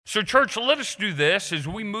So, church, let us do this as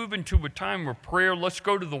we move into a time of prayer. Let's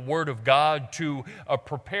go to the Word of God to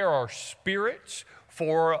prepare our spirits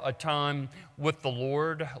for a time with the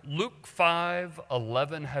Lord. Luke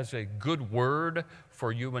 5:11 has a good word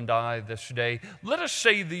for you and I this day. Let us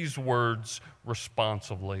say these words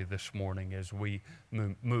responsibly this morning as we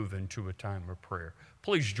move into a time of prayer.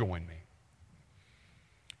 Please join me.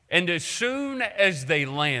 And as soon as they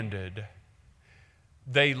landed,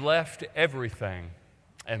 they left everything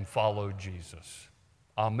and followed Jesus.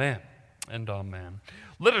 Amen and amen.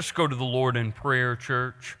 Let us go to the Lord in prayer,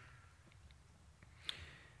 church.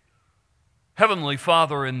 Heavenly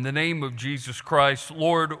Father, in the name of Jesus Christ,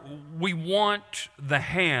 Lord, we want the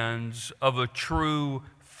hands of a true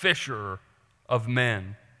fisher of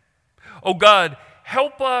men. Oh God,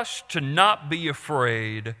 help us to not be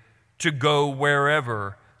afraid to go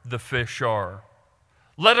wherever the fish are.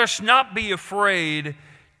 Let us not be afraid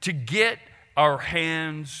to get our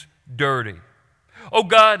hands dirty. Oh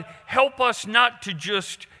God, help us not to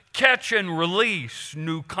just catch and release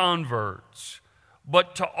new converts,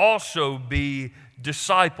 but to also be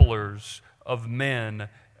disciplers of men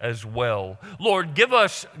as well. Lord, give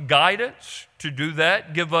us guidance to do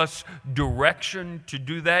that. Give us direction to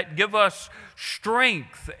do that. Give us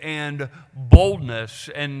strength and boldness.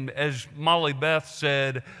 And as Molly Beth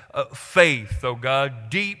said, faith, oh God,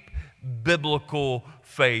 deep biblical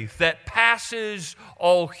faith that passes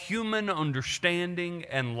all human understanding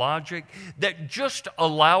and logic, that just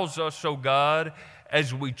allows us, oh God,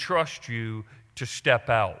 as we trust you, to step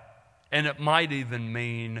out. And it might even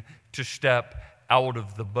mean to step out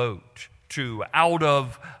of the boat, out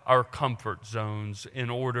of our comfort zones in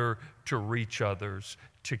order to reach others,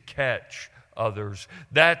 to catch others.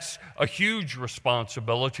 That's a huge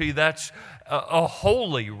responsibility. That's a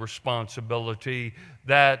holy responsibility.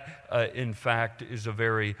 That, in fact, is a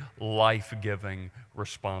very life-giving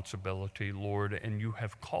responsibility, Lord, and you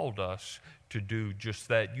have called us to do just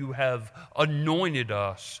that. You have anointed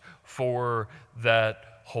us for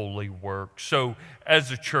that holy work. So,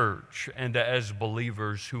 as a church and as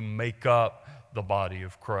believers who make up the body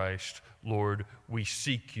of Christ, Lord, we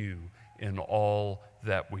seek you in all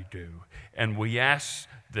that we do. And we ask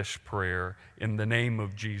this prayer in the name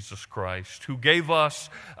of Jesus Christ, who gave us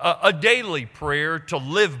a daily prayer to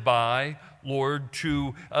live by, Lord,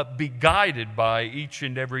 to be guided by each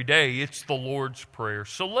and every day. It's the Lord's Prayer.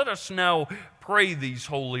 So let us now pray these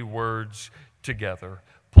holy words together.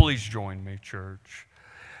 Please join me, church.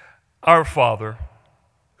 Our Father,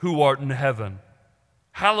 who art in heaven,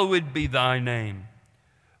 hallowed be thy name.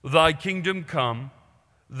 Thy kingdom come,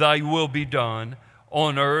 thy will be done,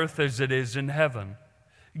 on earth as it is in heaven.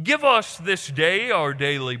 Give us this day our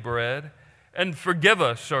daily bread, and forgive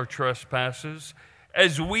us our trespasses,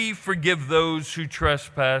 as we forgive those who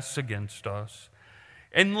trespass against us.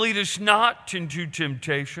 And lead us not into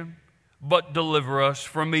temptation, but deliver us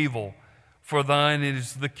from evil. For thine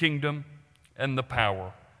is the kingdom, and the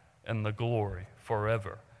power, and the glory,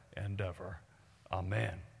 forever and ever.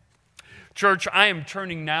 Amen. Church, I am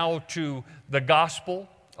turning now to the Gospel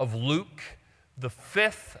of Luke, the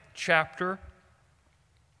 5th chapter,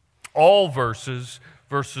 all verses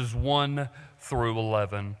 1 through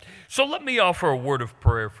 11. So let me offer a word of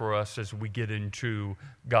prayer for us as we get into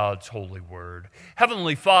God's holy word.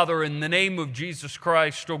 Heavenly Father, in the name of Jesus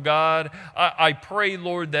Christ, oh God, I pray,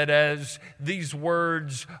 Lord, that as these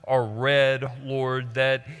words are read, Lord,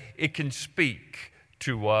 that it can speak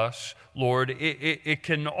to us, Lord. It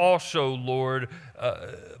can also, Lord,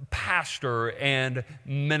 pastor and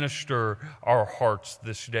minister our hearts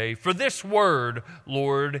this day. For this word,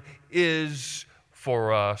 Lord, is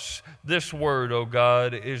for us. This word, oh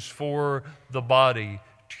God, is for the body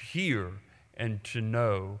to hear and to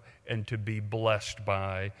know and to be blessed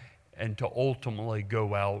by and to ultimately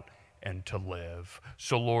go out and to live.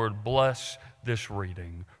 So, Lord, bless this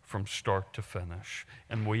reading from start to finish.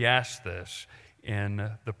 And we ask this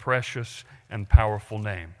in the precious and powerful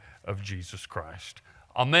name of Jesus Christ.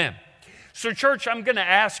 Amen. So, church, I'm going to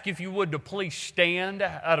ask if you would to please stand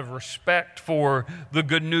out of respect for the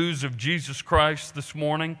good news of Jesus Christ this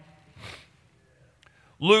morning.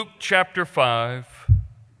 Luke chapter 5,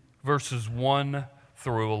 verses 1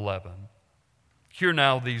 through 11. Hear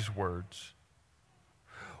now these words.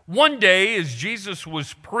 One day, as Jesus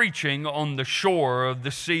was preaching on the shore of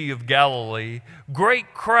the Sea of Galilee,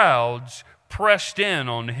 great crowds pressed in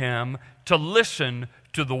on him to listen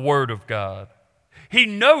to the word of God. He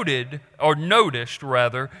noticed,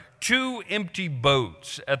 two empty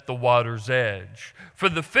boats at the water's edge, for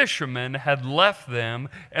the fishermen had left them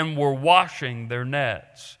and were washing their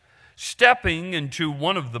nets. Stepping into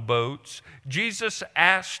one of the boats, Jesus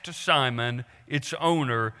asked Simon, its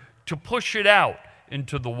owner, to push it out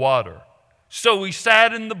into the water. So he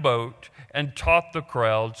sat in the boat and taught the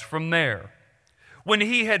crowds from there. When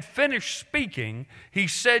he had finished speaking, he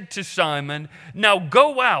said to Simon, "Now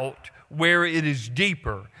go out where it is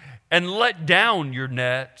deeper and let down your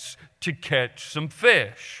nets to catch some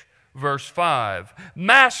fish." Verse 5,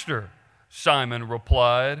 "Master," Simon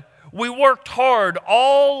replied, "we worked hard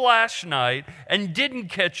all last night and didn't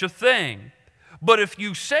catch a thing. But if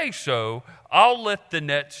you say so, I'll let the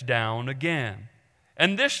nets down again."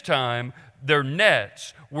 And this time their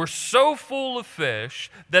nets were so full of fish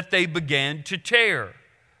that they began to tear.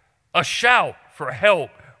 A shout for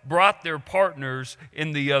help brought their partners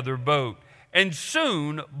in the other boat, and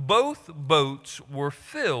soon both boats were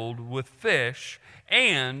filled with fish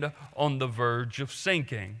and on the verge of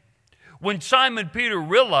sinking. When Simon Peter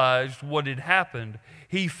realized what had happened,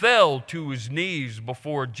 he fell to his knees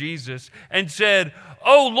before Jesus and said,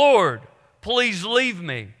 "Oh Lord, please leave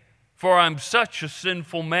me, for I'm such a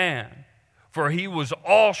sinful man." For he was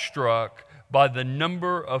awestruck by the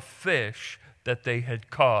number of fish that they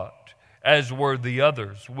had caught, as were the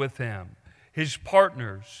others with him. His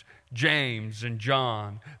partners, James and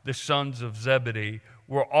John, the sons of Zebedee,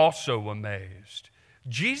 were also amazed.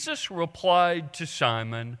 Jesus replied to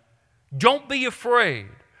Simon, "Don't be afraid.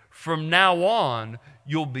 From now on,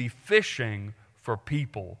 you'll be fishing for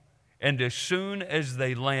people." And as soon as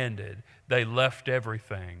they landed, they left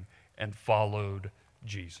everything and followed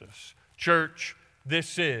Jesus. Church,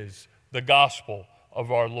 this is the gospel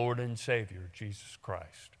of our Lord and Savior, Jesus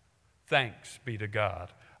Christ. Thanks be to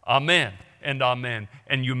God. Amen and amen.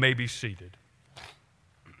 And you may be seated.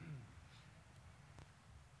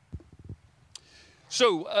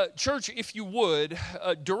 So, church, if you would,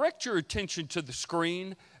 direct your attention to the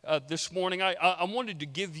screen this morning. I wanted to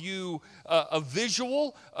give you a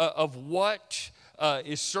visual of what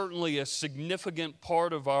is certainly a significant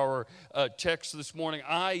part of our text this morning.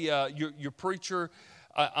 Your preacher,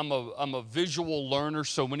 I'm a visual learner,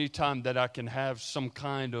 so anytime that I can have some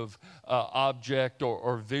kind of object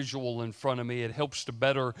or visual in front of me, it helps to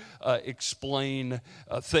better explain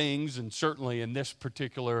things, and certainly in this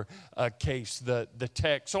particular case, the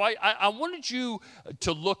text. So I wanted you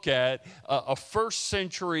to look at a first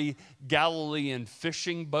century Galilean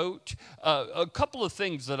fishing boat. A couple of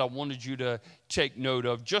things that I wanted you to take note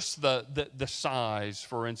of, just the size,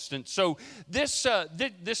 for instance. So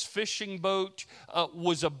this fishing boat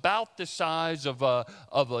was about the size of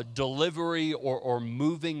a delivery or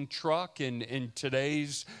moving truck in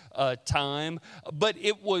today's time, but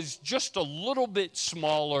it was just a little bit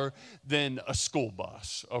smaller than a school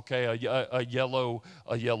bus. Okay, a yellow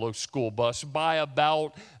school bus by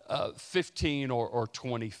about 15 or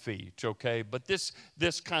 20 feet, okay? But this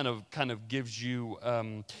kind of gives you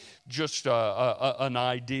just an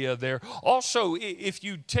idea there. Also, if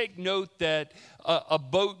you take note that a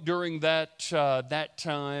boat during that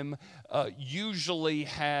time usually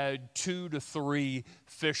had 2 to 3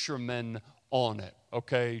 fishermen on it,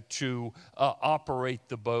 okay, to operate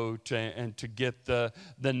the boat and to get the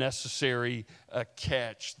necessary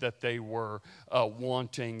catch that they were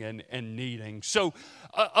wanting and needing. So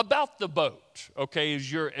about the boat, okay,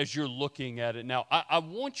 as you're looking at it now, I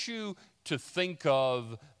want you to think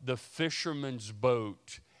of the fisherman's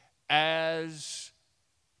boat as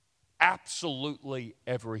absolutely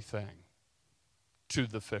everything to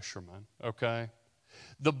the fisherman, okay?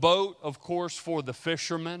 The boat, of course, for the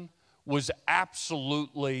fisherman was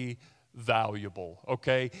absolutely valuable,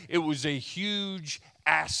 okay? It was a huge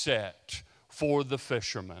asset for the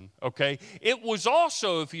fisherman, okay? It was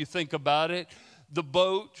also, if you think about it, the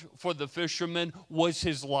boat for the fisherman was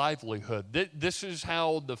his livelihood. This is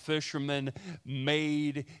how the fisherman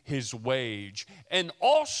made his wage. And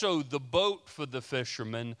also the boat for the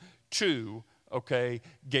fisherman, too, okay,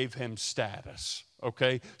 gave him status,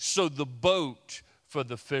 okay? So the boat for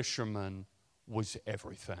the fisherman was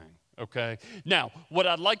everything. Okay. Now, what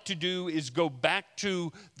I'd like to do is go back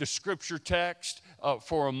to the scripture text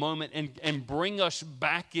for a moment and bring us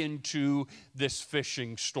back into this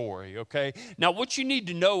fishing story. Okay. Now, what you need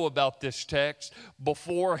to know about this text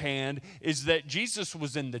beforehand is that Jesus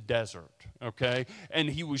was in the desert. Okay, and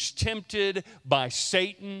he was tempted by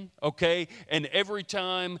Satan, okay, and every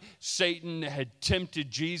time Satan had tempted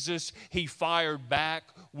Jesus, he fired back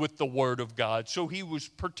with the word of God. So he was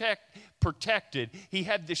protected. He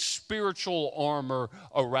had this spiritual armor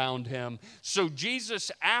around him. So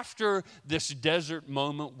Jesus, after this desert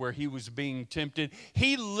moment where he was being tempted,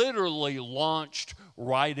 he literally launched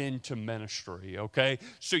right into ministry, okay?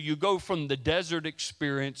 So you go from the desert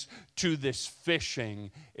experience to this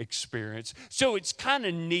fishing experience. So it's kind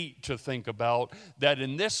of neat to think about that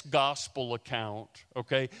in this gospel account,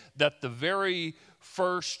 okay, that the very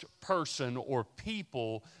first person or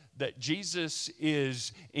people that Jesus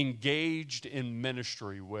is engaged in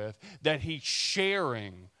ministry with, that he's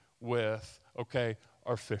sharing with, okay,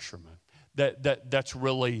 are fishermen. That's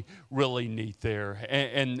really, really neat there.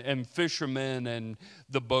 And fishermen and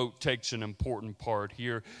the boat takes an important part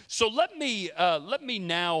here. So let me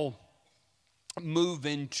now move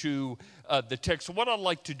into the text. What I'd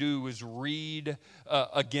like to do is read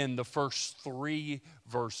again the first 3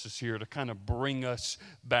 verses here to kind of bring us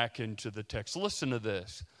back into the text. Listen to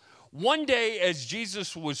this. One day, as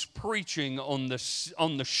Jesus was preaching on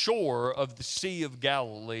the shore of the Sea of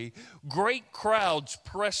Galilee, great crowds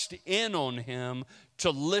pressed in on him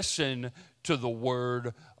to listen to the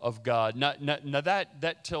word of God. Now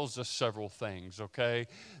that tells us several things, okay?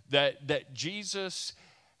 That Jesus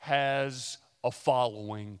has a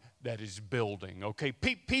following that is building, okay?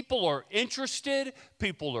 People are interested,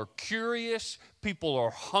 people are curious, people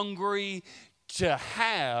are hungry to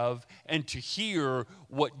have and to hear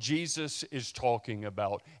what Jesus is talking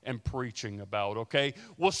about and preaching about, okay?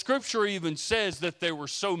 Well, Scripture even says that there were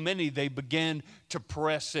so many, they began to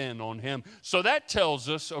press in on him. So that tells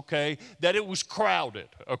us, okay, that it was crowded,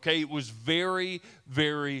 okay? It was very,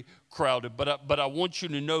 very crowded. But I want you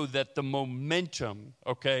to know that the momentum,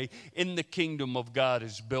 okay, in the kingdom of God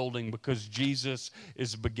is building because Jesus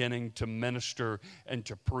is beginning to minister and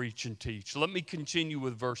to preach and teach. Let me continue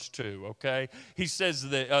with verse 2, okay? He says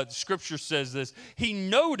that, Scripture says this, he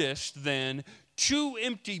noticed then 2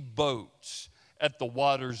 empty boats at the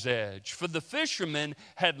water's edge, for the fishermen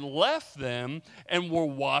had left them and were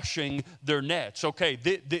washing their nets. Okay,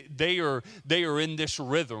 they are in this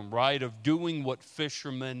rhythm, right, of doing what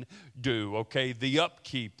fishermen do, okay, the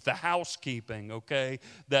upkeep, the housekeeping, okay,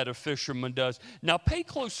 that a fisherman does. Now pay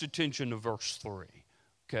close attention to verse 3,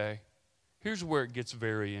 okay? Here's where it gets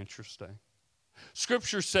very interesting.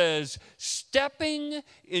 Scripture says, stepping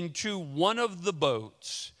into one of the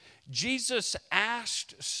boats, Jesus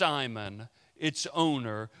asked Simon, its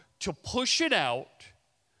owner, to push it out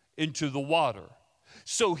into the water.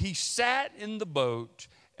 So he sat in the boat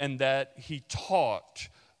and that he taught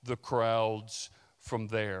the crowds from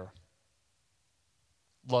there.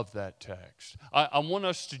 Love that text. I want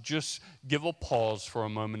us to just give a pause for a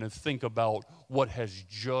moment and think about what has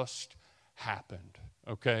just happened,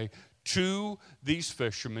 okay? To these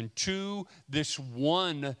fishermen, to this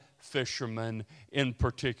one fisherman in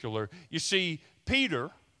particular. You see, Peter,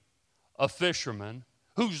 a fisherman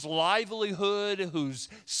whose livelihood, whose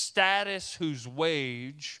status, whose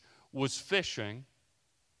wage was fishing,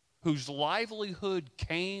 whose livelihood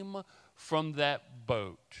came from that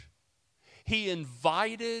boat. He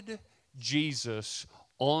invited Jesus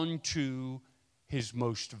onto his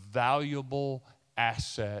most valuable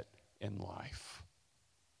asset in life.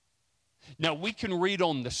 Now, we can read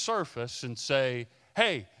on the surface and say,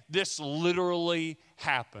 hey, this literally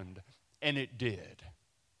happened, and it did.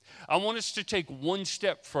 I want us to take one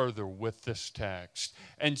step further with this text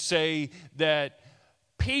and say that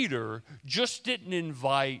Peter just didn't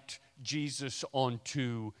invite Jesus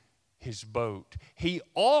onto his boat. He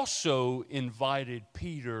also invited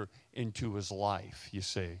Peter into his life, you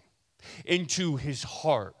see, into his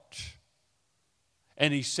heart.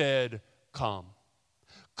 And he said, come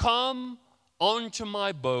onto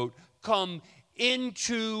my boat, come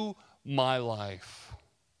into my life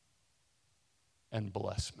and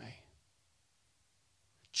bless me.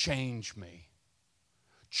 Change me.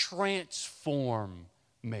 Transform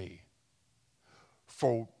me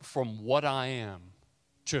from what I am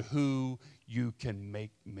to who you can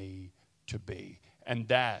make me to be. And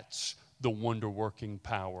that's the wonder-working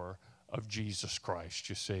power of Jesus Christ,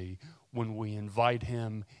 you see, when we invite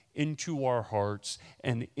him into our hearts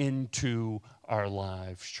and into our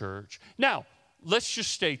lives, church. Now, let's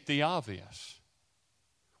just state the obvious.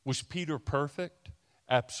 Was Peter perfect?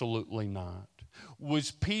 Absolutely not.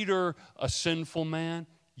 Was Peter a sinful man?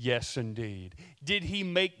 Yes, indeed. Did he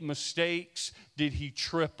make mistakes? Did he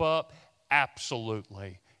trip up?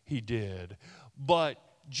 Absolutely, he did. But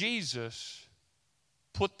Jesus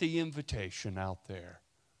put the invitation out there.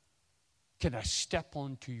 Can I step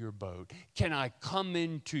onto your boat? Can I come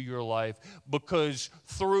into your life? Because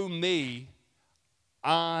through me,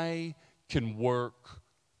 I can work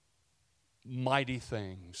mighty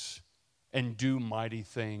things and do mighty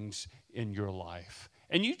things in your life.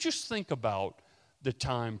 And you just think about the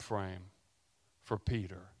time frame for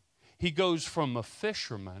Peter. He goes from a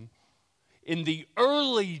fisherman in the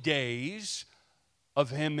early days of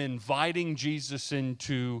him inviting Jesus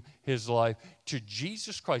into his life to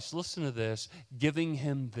Jesus Christ, listen to this, giving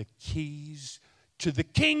him the keys to the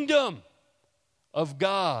kingdom of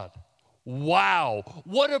God. Wow,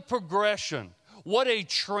 what a progression. What a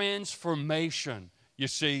transformation, you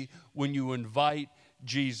see, when you invite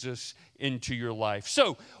Jesus into your life.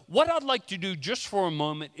 So what I'd like to do just for a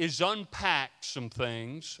moment is unpack some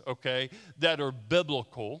things, okay, that are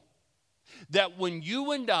biblical, that when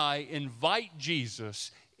you and I invite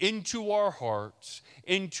Jesus into our hearts,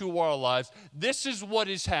 into our lives, this is what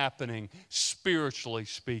is happening spiritually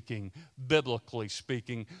speaking, biblically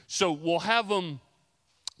speaking. So we'll have them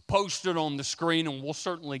posted on the screen, and we'll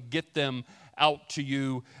certainly get them out to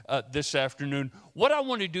you this afternoon. What I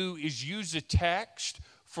want to do is use a text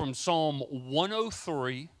from Psalm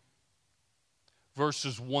 103,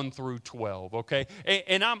 verses 1 through 12, okay?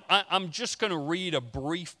 And I'm just going to read a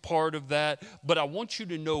brief part of that, but I want you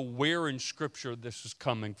to know where in Scripture this is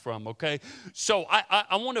coming from, okay? So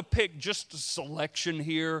I want to pick just a selection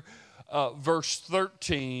here, verse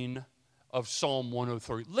 13 of Psalm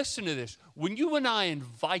 103. Listen to this. When you and I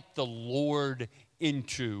invite the Lord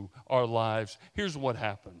into our lives, here's what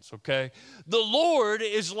happens, okay? The Lord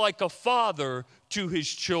is like a father to his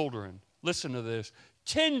children. Listen to this.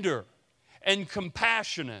 Tender and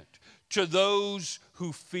compassionate to those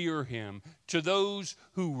who fear him, to those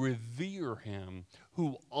who revere him,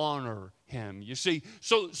 who honor him. You see,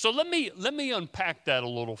 so let me unpack that a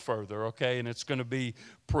little further, okay? And it's going to be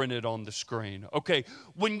printed on the screen. Okay,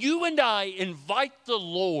 when you and I invite the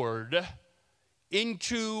Lord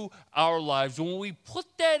into our lives, when we put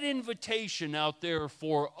that invitation out there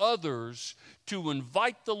for others to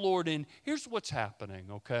invite the Lord in, here's what's happening,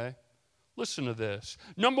 okay? Listen to this.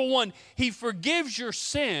 Number one, he forgives your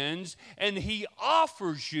sins and he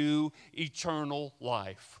offers you eternal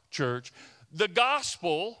life, church. The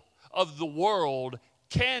gospel of the world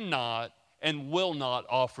cannot and will not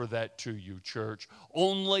offer that to you, church.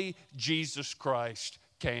 Only Jesus Christ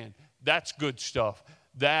can. That's good stuff.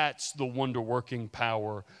 That's the wonder-working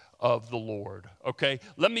power of the Lord, okay?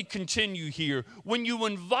 Let me continue here. When you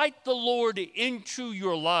invite the Lord into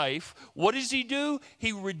your life, what does he do?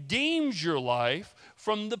 He redeems your life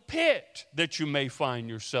from the pit that you may find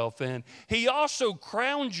yourself in. He also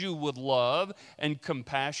crowns you with love and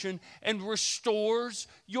compassion and restores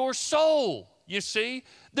your soul. You see,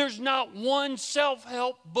 there's not one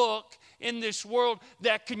self-help book in this world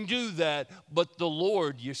that can do that, but the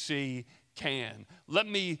Lord, you see, can. Let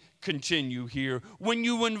me continue here. When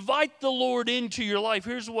you invite the Lord into your life,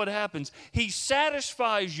 here's what happens. He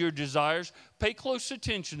satisfies your desires. Pay close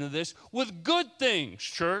attention to this. With good things,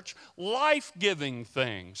 church, life-giving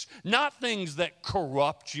things. Not things that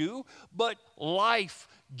corrupt you, but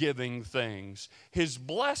life-giving things. His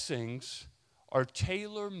blessings are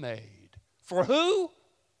tailor-made. For who?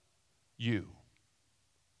 You.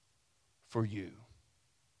 For you.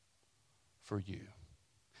 For you.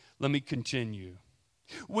 Let me continue.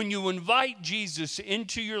 When you invite Jesus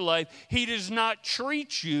into your life, he does not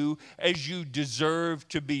treat you as you deserve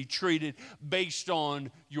to be treated based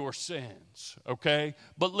on your sins, okay?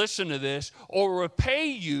 But listen to this, or repay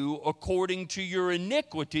you according to your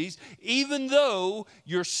iniquities, even though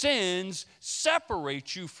your sins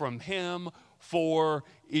separate you from him for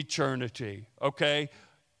eternity, okay?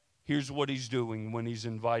 Here's what he's doing when he's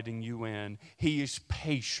inviting you in. He is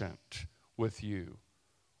patient with you.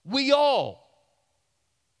 We all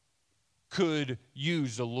could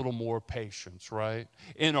use a little more patience, right?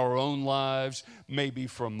 In our own lives, maybe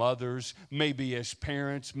from others, maybe as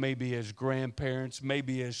parents, maybe as grandparents,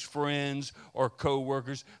 maybe as friends or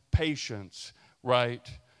coworkers. Patience, right?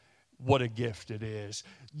 What a gift it is.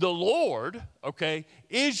 The Lord, okay,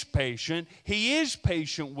 is patient. He is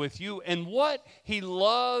patient with you. And what? He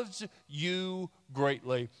loves you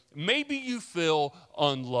greatly. Maybe you feel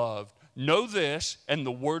unloved. Know this, and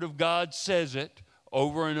the Word of God says it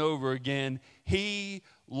over and over again. He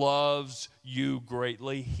loves you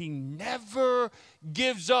greatly. He never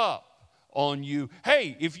gives up on you.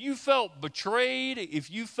 Hey, if you felt betrayed,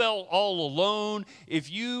 if you felt all alone,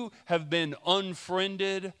 if you have been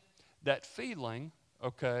unfriended, that feeling,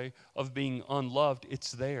 okay, of being unloved,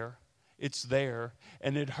 it's there. It's there,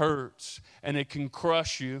 and it hurts, and it can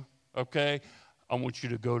crush you, okay? I want you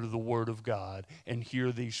to go to the Word of God and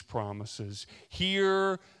hear these promises.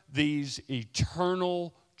 Hear these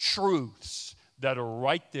eternal truths that are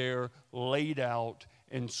right there laid out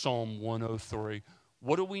in Psalm 103.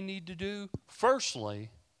 What do we need to do? Firstly,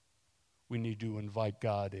 we need to invite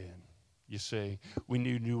God in. You see, we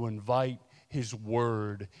need to invite His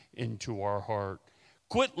Word into our heart.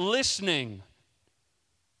 Quit listening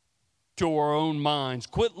to our own minds.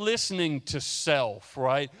 Quit listening to self,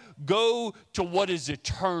 right? Go to what is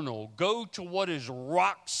eternal. Go to what is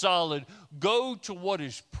rock solid. Go to what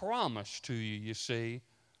is promised to you, you see,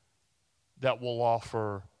 that will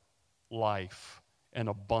offer life, an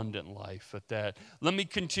abundant life at that. Let me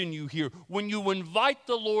continue here. When you invite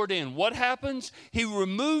the Lord in, what happens? He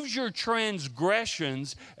removes your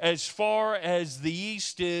transgressions as far as the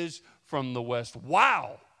east is from the west.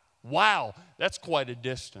 Wow. Wow. That's quite a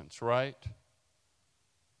distance, right?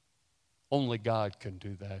 Only God can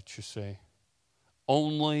do that, you see.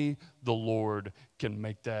 Only the Lord can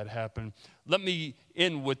make that happen. Let me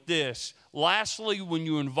end with this. Lastly, when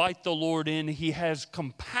you invite the Lord in, He has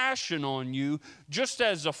compassion on you, just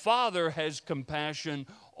as a father has compassion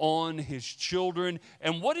on his children.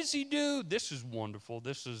 And what does He do? This is wonderful.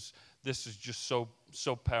 This is just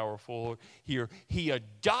so powerful here. He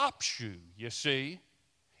adopts you, you see,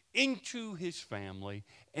 into His family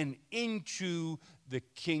and into the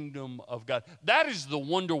kingdom of God. That is the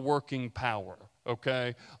wonder-working power,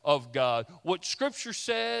 okay, of God. What Scripture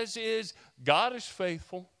says is God is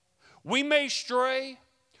faithful. We may stray,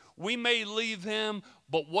 we may leave Him,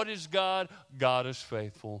 but what is God? God is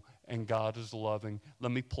faithful and God is loving.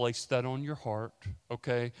 Let me place that on your heart,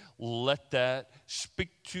 okay? Let that speak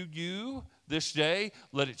to you this day.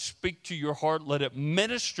 Let it speak to your heart. Let it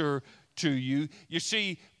minister to you. You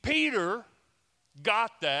see, Peter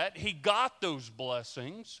got that. He got those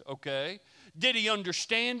blessings, okay? Did he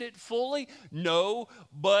understand it fully? No,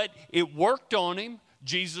 but it worked on him.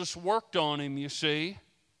 Jesus worked on him, you see.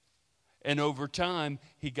 And over time,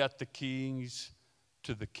 he got the keys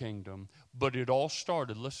to the kingdom. But it all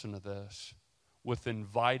started, listen to this, with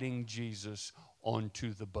inviting Jesus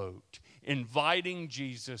onto the boat. Inviting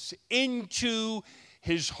Jesus into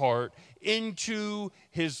his heart, into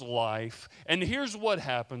his life. And here's what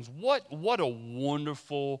happens. What a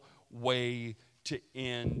wonderful way to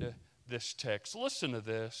end this text. Listen to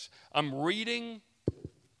this. I'm reading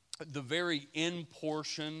the very end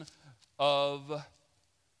portion of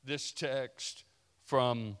this text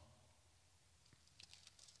from,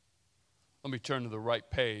 let me turn to the right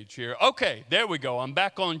page here. Okay, there we go. I'm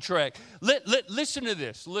back on track. Listen to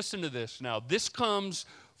this. Listen to this now. This comes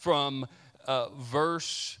from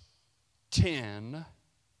verse 10,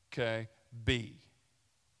 okay, B.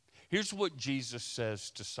 Here's what Jesus says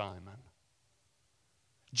to Simon.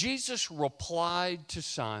 Jesus replied to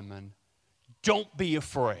Simon, "Don't be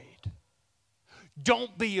afraid."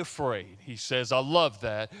 Don't be afraid, he says. I love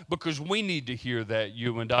that because we need to hear that,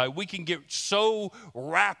 you and I. We can get so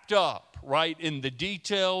wrapped up, right, in the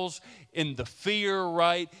details, in the fear,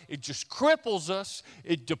 right? It just cripples us.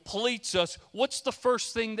 It depletes us. What's the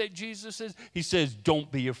first thing that Jesus says? He says,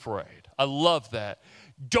 don't be afraid. I love that.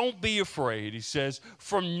 Don't be afraid, he says.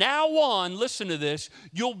 From now on, listen to this,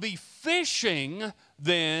 you'll be fishing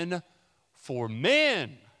then for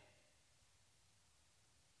men.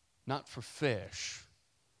 Not for fish,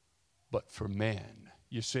 but for men.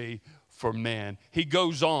 You see, for men. He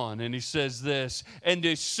goes on and he says this, and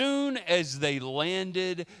as soon as they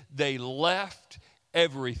landed, they left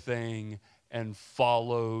everything and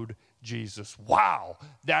followed Jesus. Wow,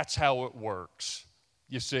 that's how it works.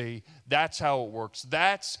 You see, that's how it works.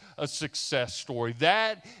 That's a success story.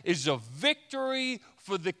 That is a victory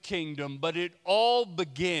for the kingdom, but it all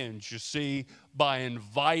begins, you see, by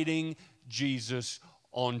inviting Jesus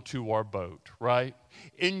onto our boat, right?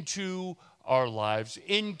 Into our lives,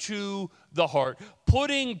 into the heart.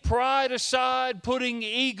 Putting pride aside, putting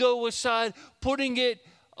ego aside, putting it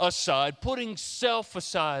aside, putting self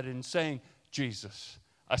aside and saying, Jesus,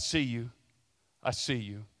 I see you. I see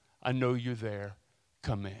you. I know you're there.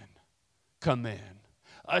 Come in. Come in.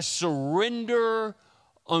 I surrender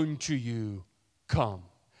unto you. Come.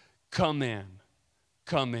 Come in.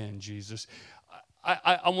 Come in, Jesus.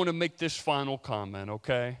 I want to make this final comment,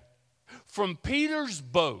 okay? From Peter's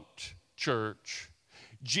boat, church,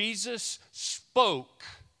 Jesus spoke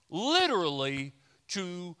literally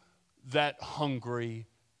to that hungry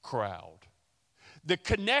crowd. The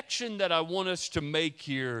connection that I want us to make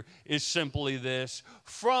here is simply this.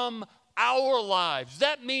 From our lives,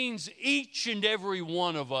 that means each and every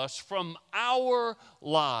one of us, from our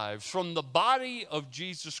lives, from the body of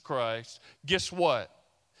Jesus Christ, guess what?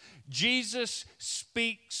 Jesus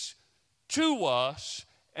speaks to us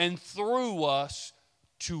and through us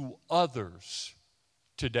to others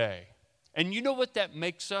today. And you know what that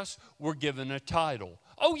makes us? We're given a title.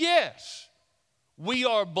 Oh, yes. We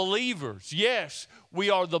are believers. Yes, we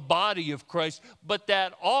are the body of Christ, but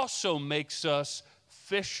that also makes us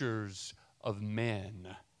fishers of men.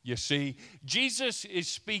 You see, Jesus is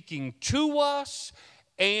speaking to us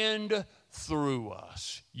and through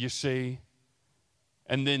us, you see.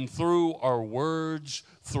 And then through our words,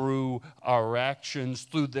 through our actions,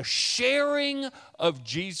 through the sharing of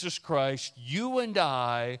Jesus Christ, you and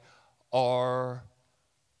I are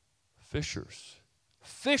fishers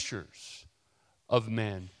of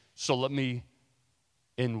men. So let me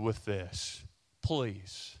end with this.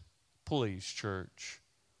 Please, church,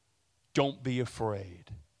 don't be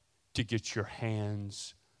afraid to get your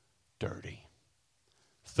hands dirty.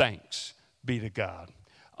 Thanks be to God.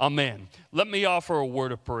 Amen. Let me offer a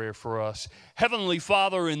word of prayer for us. Heavenly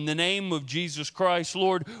Father, in the name of Jesus Christ,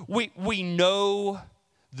 Lord, we know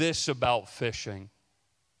this about fishing.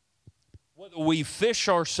 Whether we fish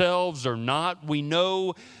ourselves or not, we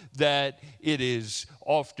know that it is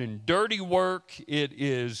often dirty work. It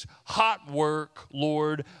is hot work,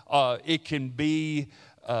 Lord. It can be,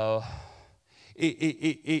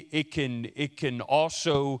 it can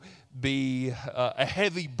also be a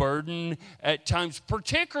heavy burden at times,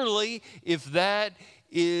 particularly if that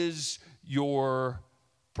is your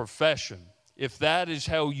profession, if that is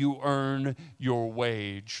how you earn your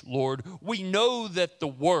wage, Lord. We know that the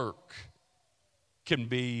work can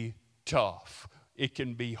be tough. It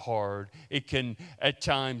can be hard. It can at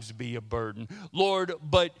times be a burden, Lord,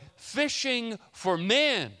 but fishing for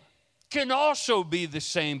men can also be the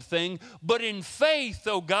same thing, but in faith,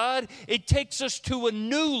 oh God, it takes us to a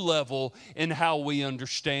new level in how we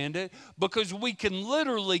understand it, because we can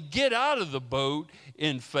literally get out of the boat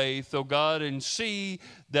in faith, oh God, and see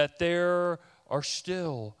that there are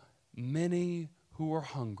still many who are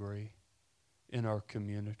hungry in our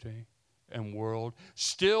community and world.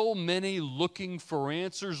 Still many looking for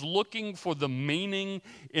answers, looking for the meaning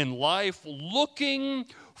in life, looking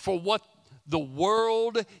for what the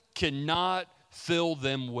world cannot fill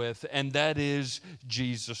them with, and that is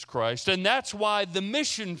Jesus Christ. And that's why the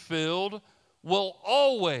mission field will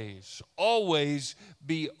always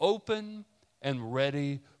be open and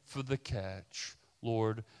ready for the catch,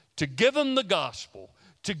 Lord, to give them the gospel,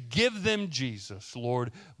 to give them Jesus,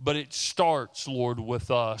 Lord. But it starts, Lord, with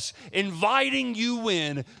us inviting you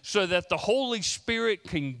in so that the Holy Spirit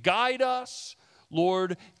can guide us,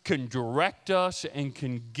 Lord, can direct us and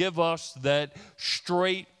can give us that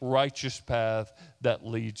straight, righteous path that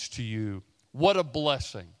leads to you. What a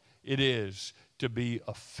blessing it is to be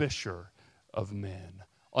a fisher of men.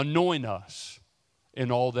 Anoint us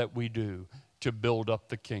in all that we do to build up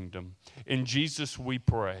the kingdom. In Jesus we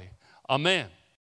pray. Amen.